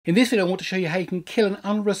In this video I want to show you how you can kill an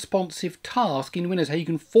unresponsive task in Windows, how you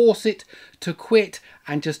can force it to quit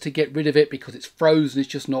and just to get rid of it because it's frozen, it's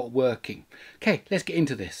just not working. Okay, let's get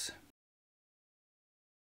into this.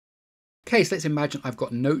 Okay, so let's imagine I've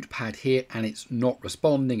got Notepad here and it's not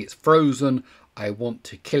responding, it's frozen. I want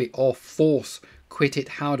to kill it off, force quit it.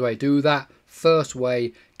 How do I do that? First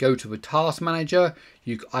way, go to the task manager.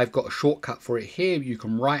 I've got a shortcut for it here. You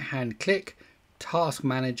can right hand click Task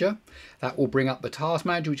Manager. That will bring up the Task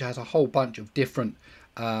Manager, which has a whole bunch of different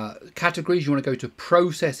categories. You want to go to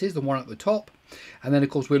Processes, the one at the top, and then of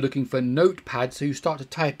course we're looking for Notepad, so you start to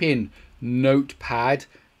type in Notepad,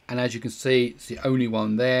 and as you can see it's the only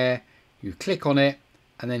one there. You click on it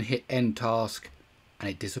and then hit End Task and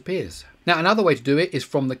it disappears. Now another way to do it is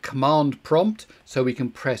from the command prompt, so we can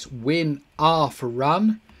press Win R for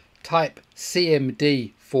run, type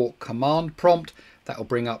CMD for command prompt. That will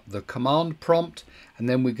bring up the command prompt, and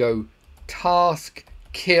then we go task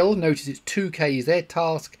kill. Notice it's 2 Ks there.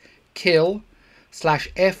 Task kill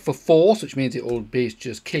 /F for force, which means it will be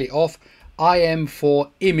just kill it off. IM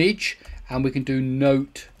for image, and we can do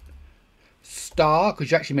note star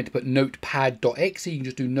because you actually meant to put notepad.exe. You can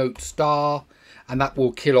just do note star, and that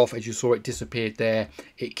will kill off, as you saw it disappeared there.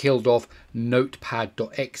 It killed off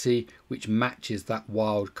notepad.exe, which matches that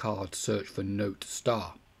wildcard search for note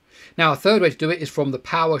star. Now a third way to do it is from the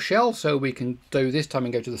Powershell, so we can do this time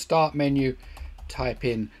and go to the start menu, type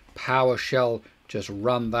in Powershell, just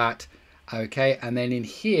run that. Okay, and then in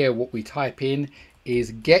here what we type in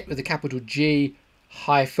is get with a capital G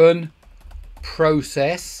hyphen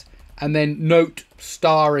process, and then note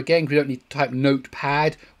star again, because we don't need to type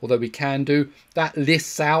notepad, although we can do. That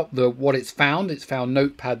lists out what it's found. It's found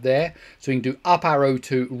notepad there, so we can do up arrow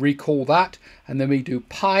to recall that, and then we do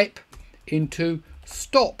pipe into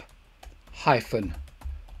stop hyphen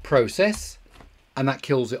process, and that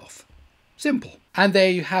kills it off. Simple. And there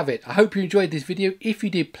you have it. I hope you enjoyed this video. If you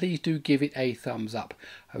did, please do give it a thumbs up.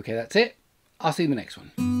 Okay, that's it. I'll see you in the next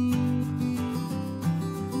one.